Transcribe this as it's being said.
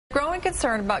growing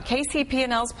concern about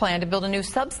KCP&L's plan to build a new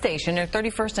substation near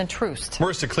 31st and Troost.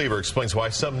 Marissa Cleaver explains why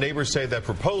some neighbors say that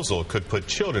proposal could put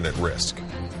children at risk.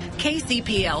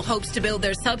 KCP&L hopes to build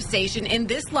their substation in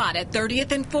this lot at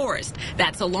 30th and Forest.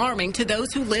 That's alarming to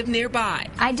those who live nearby.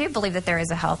 I do believe that there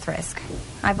is a health risk.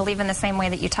 I believe in the same way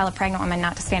that you tell a pregnant woman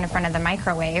not to stand in front of the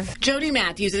microwave. Jody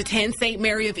Matthews attends St.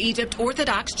 Mary of Egypt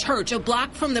Orthodox Church, a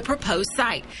block from the proposed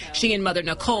site. She and Mother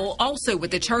Nicole, also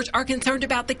with the church, are concerned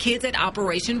about the kids at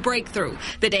Operation Breakthrough.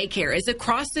 The daycare is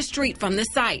across the street from the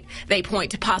site. They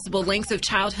point to possible links of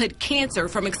childhood cancer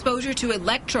from exposure to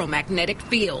electromagnetic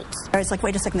fields. It's like,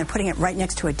 wait a second, they're putting it right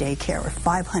next to a daycare where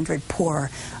 500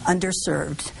 poor,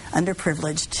 underserved,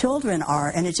 underprivileged children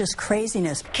are, and it's just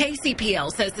craziness.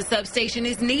 KCP&L says the substation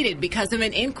is needed because of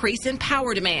an increase in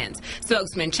power demands.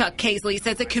 Spokesman Chuck Casely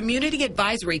says a community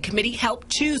advisory committee helped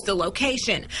choose the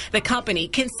location. The company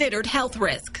considered health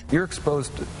risk. You're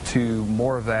exposed to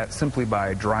more of that simply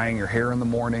by drying your hair in the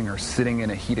morning or sitting in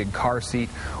a heated car seat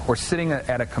or sitting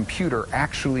at a computer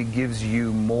actually gives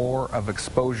you more of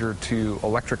exposure to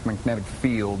electromagnetic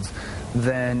fields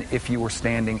than if you were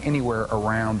standing anywhere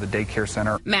around the daycare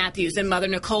center. Matthews and Mother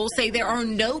Nicole say there are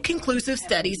no conclusive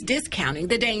studies discounting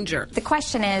the danger. The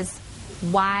question is,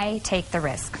 why take the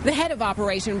risk? The head of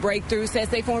Operation Breakthrough says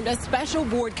they formed a special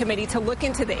board committee to look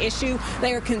into the issue.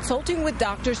 They are consulting with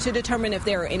doctors to determine if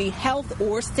there are any health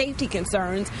or safety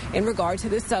concerns in regard to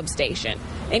the substation.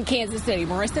 In Kansas City,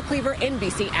 Marissa Cleaver,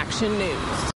 NBC Action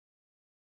News.